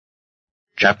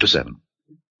Chapter 7.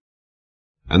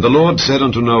 And the Lord said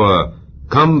unto Noah,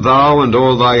 Come thou and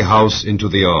all thy house into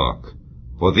the ark,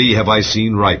 for thee have I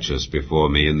seen righteous before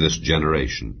me in this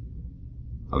generation.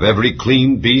 Of every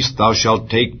clean beast thou shalt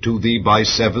take to thee by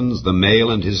sevens the male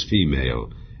and his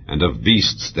female, and of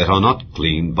beasts that are not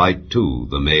clean by two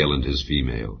the male and his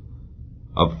female.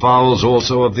 Of fowls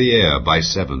also of the air by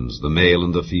sevens the male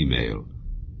and the female,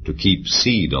 to keep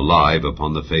seed alive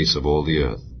upon the face of all the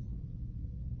earth.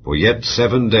 For yet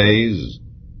 7 days,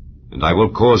 and I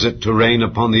will cause it to rain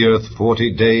upon the earth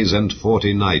 40 days and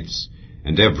 40 nights,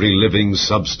 and every living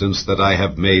substance that I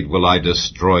have made will I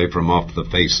destroy from off the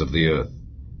face of the earth.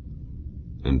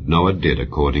 And Noah did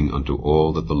according unto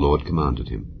all that the Lord commanded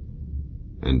him.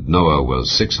 And Noah was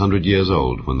 600 years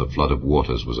old when the flood of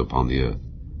waters was upon the earth.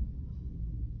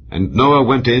 And Noah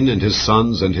went in, and his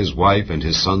sons, and his wife, and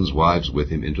his sons' wives with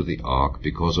him into the ark,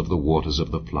 because of the waters of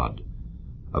the flood.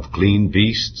 Of clean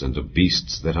beasts, and of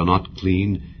beasts that are not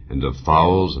clean, and of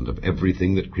fowls, and of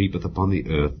everything that creepeth upon the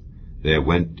earth, there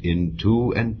went in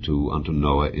 2 and 2 unto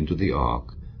Noah into the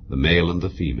ark, the male and the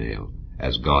female,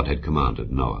 as God had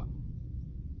commanded Noah.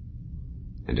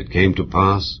 And it came to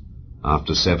pass,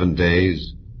 after 7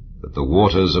 days, that the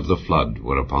waters of the flood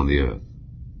were upon the earth.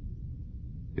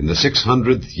 In the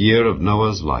 600th year of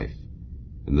Noah's life,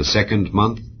 in the 2nd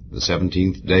month, the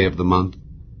 17th day of the month,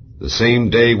 the same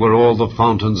day were all the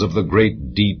fountains of the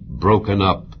great deep broken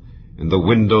up, and the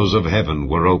windows of heaven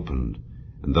were opened,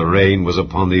 and the rain was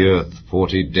upon the earth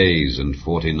 40 days and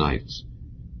 40 nights.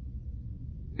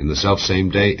 In the selfsame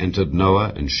day entered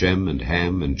Noah, and Shem, and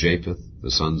Ham, and Japheth,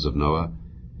 the sons of Noah,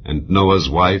 and Noah's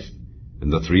wife,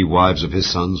 and the 3 wives of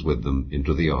his sons with them,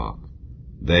 into the ark.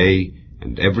 They,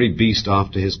 and every beast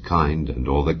after his kind, and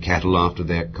all the cattle after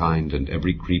their kind, and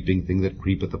every creeping thing that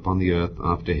creepeth upon the earth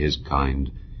after his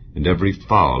kind, and every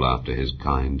fowl after his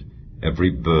kind, every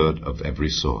bird of every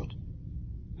sort.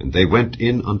 And they went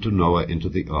in unto Noah into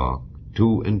the ark,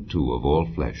 2 and 2 of all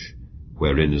flesh,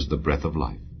 wherein is the breath of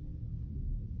life.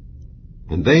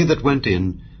 And they that went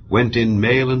in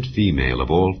male and female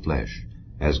of all flesh,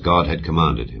 as God had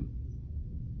commanded him.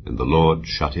 And the Lord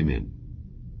shut him in.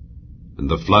 And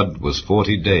the flood was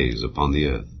 40 days upon the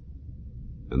earth.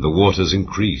 And the waters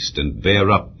increased, and bare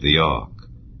up the ark,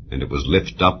 and it was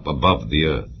lift up above the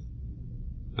earth.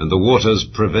 And the waters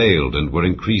prevailed, and were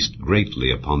increased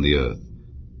greatly upon the earth.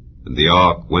 And the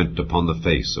ark went upon the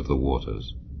face of the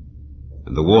waters.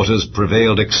 And the waters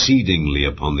prevailed exceedingly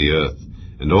upon the earth,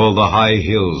 and all the high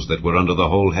hills that were under the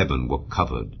whole heaven were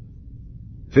covered.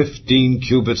 15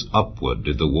 cubits upward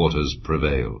did the waters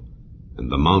prevail,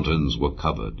 and the mountains were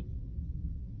covered.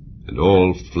 And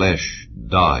all flesh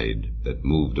died that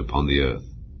moved upon the earth,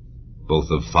 both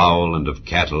of fowl and of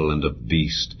cattle and of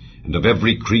beast, and of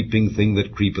every creeping thing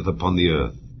that creepeth upon the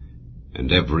earth,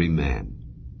 and every man.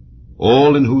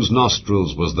 All in whose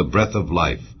nostrils was the breath of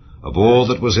life, of all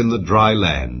that was in the dry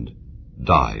land,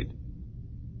 died.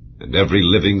 And every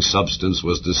living substance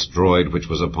was destroyed which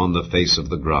was upon the face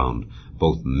of the ground,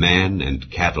 both man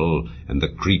and cattle, and the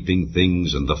creeping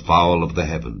things, and the fowl of the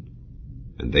heaven.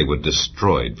 And they were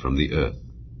destroyed from the earth.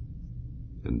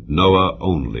 And Noah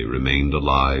only remained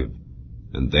alive,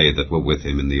 and they that were with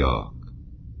him in the ark.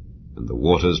 And the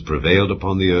waters prevailed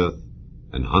upon the earth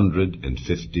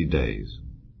 150 days.